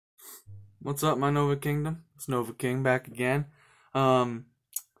What's up, my Nova Kingdom? It's Nova King back again. Um,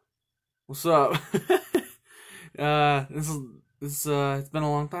 what's up? It's been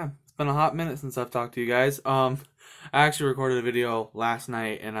a long time. It's been a hot minute since I've talked to you guys. I actually recorded a video last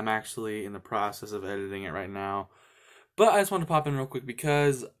night, and I'm actually in the process of editing it right now. But I just wanted to pop in real quick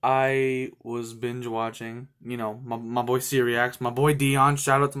because I was binge watching, my boy Seereax, my boy Dion.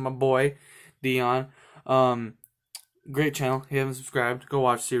 Shout out to my boy Dion. Great channel. If you haven't subscribed, go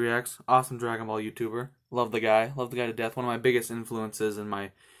watch Seereax. Awesome Dragon Ball YouTuber. Love the guy. Love the guy to death. One of my biggest influences in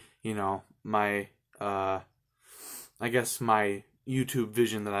my, I guess my YouTube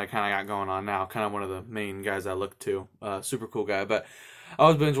vision that I kind of got going on now. Kind of one of the main guys I look to. Super cool guy. But I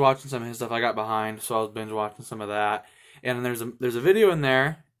was binge watching some of his stuff. I got behind, so I was binge watching some of that. And there's a video in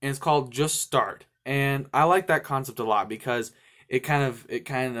there, and it's called Just Start. And I like that concept a lot because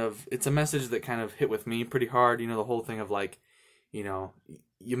it's a message that kind of hit with me pretty hard. The whole thing of like,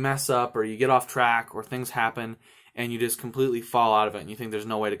 you mess up or you get off track or things happen and you just completely fall out of it and you think there's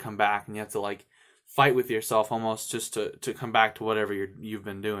no way to come back and you have to like fight with yourself almost just to come back to whatever you've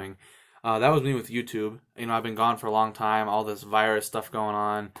been doing. That was me with YouTube. I've been gone for a long time, all this virus stuff going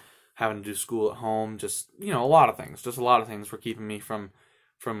on, having to do school at home, just, a lot of things were keeping me from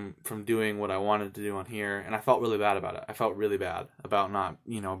doing what I wanted to do on here, and I felt really bad about it. I felt really bad about not,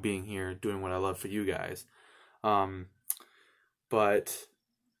 being here, doing what I love for you guys. But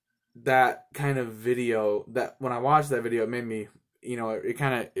that kind of video, that when I watched that video, it made me,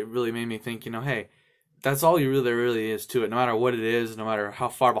 it really made me think, hey, that's all there really is to it. No matter what it is, no matter how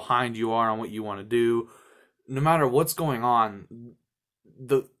far behind you are on what you want to do, no matter what's going on,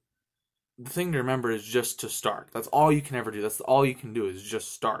 the thing to remember is just to start. That's all you can ever do. That's all you can do is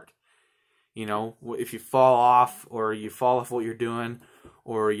just start. If you fall off or you fall off what you're doing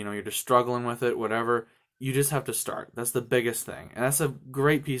or, you're just struggling with it, whatever, you just have to start. That's the biggest thing. And that's a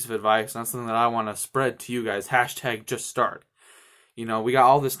great piece of advice. And that's something that I want to spread to you guys. Hashtag just start. We got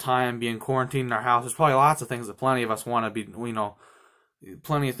all this time being quarantined in our house. There's probably lots of things that plenty of us want to be,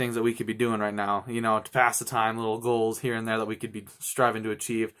 plenty of things that we could be doing right now, to pass the time, little goals here and there that we could be striving to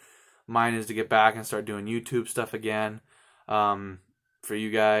achieve. Mine is to get back and start doing YouTube stuff again, for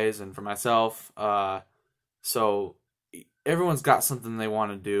you guys and for myself. So everyone's got something they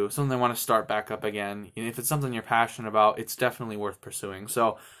want to do, something they want to start back up again. And if it's something you're passionate about, it's definitely worth pursuing.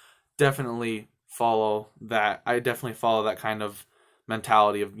 So definitely follow that. I definitely follow that kind of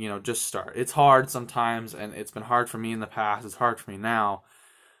mentality of, just start. It's hard sometimes, and it's been hard for me in the past. It's hard for me now,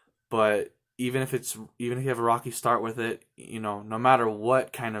 but even if you have a rocky start with it, no matter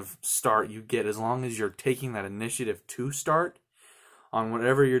what kind of start you get, as long as you're taking that initiative to start on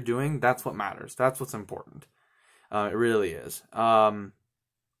whatever you're doing, that's what matters. That's what's important. It really is. And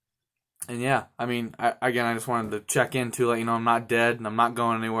yeah, I just wanted to check in to let you know I'm not dead and I'm not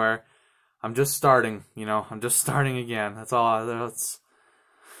going anywhere. I'm just starting. I'm just starting again. That's all there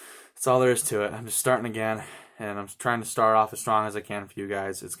is to it. I'm just starting again. And I'm trying to start off as strong as I can for you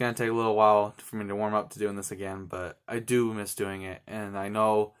guys. It's going to take a little while for me to warm up to doing this again, but I do miss doing it. And I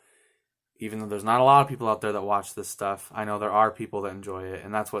know, even though there's not a lot of people out there that watch this stuff, I know there are people that enjoy it,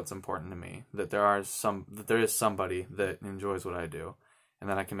 and that's what's important to me. That there is somebody that enjoys what I do, and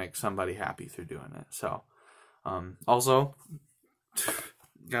that I can make somebody happy through doing it. So, also,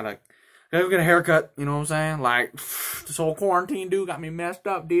 gotta get a haircut. You know what I'm saying? Like, this whole quarantine, dude, got me messed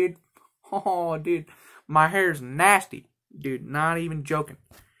up, dude. Oh, dude. My hair's nasty, dude, not even joking.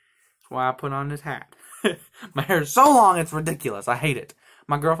 That's why I put on this hat. My hair's so long, it's ridiculous. I hate it.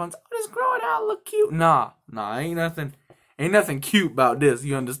 My girlfriend's, oh, just grow it out, look cute. Nah, ain't nothing cute about this.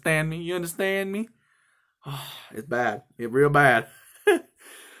 You understand me? Oh, it's bad. It's real bad.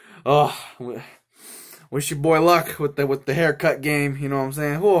 Oh, wish your boy luck with the haircut game, you know what I'm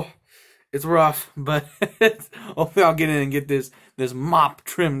saying? Oh, it's rough, but hopefully I'll get in and get this mop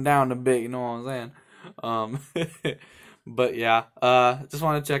trimmed down a bit, you know what I'm saying? But yeah, just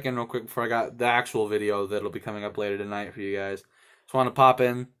want to check in real quick before I got the actual video that'll be coming up later tonight for you guys. Just want to pop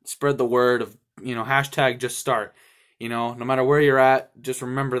in, spread the word of, hashtag just start. No matter where you're at, just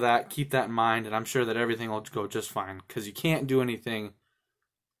remember that, keep that in mind, and I'm sure that everything will go just fine, because you can't do anything,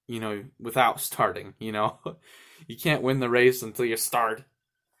 without starting, You can't win the race until you start.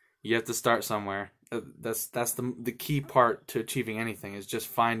 You have to start somewhere. That's the key part to achieving anything, is just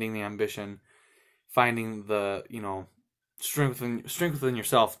finding the ambition, finding the, strength within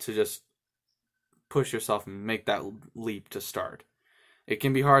yourself to just push yourself and make that leap to start. It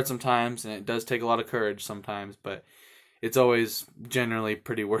can be hard sometimes, and it does take a lot of courage sometimes, but it's always generally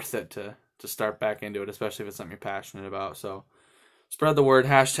pretty worth it to start back into it, especially if it's something you're passionate about. So spread the word,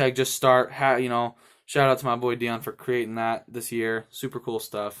 hashtag just start. Shout out to my boy Dion for creating that this year. Super cool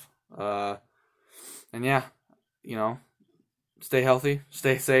stuff. And yeah, you know, stay healthy,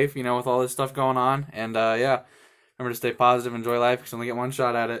 stay safe, you know, with all this stuff going on. And yeah, remember to stay positive, enjoy life, because you only get one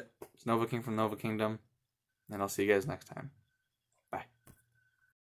shot at it. It's Nova King from Nova Kingdom. And I'll see you guys next time.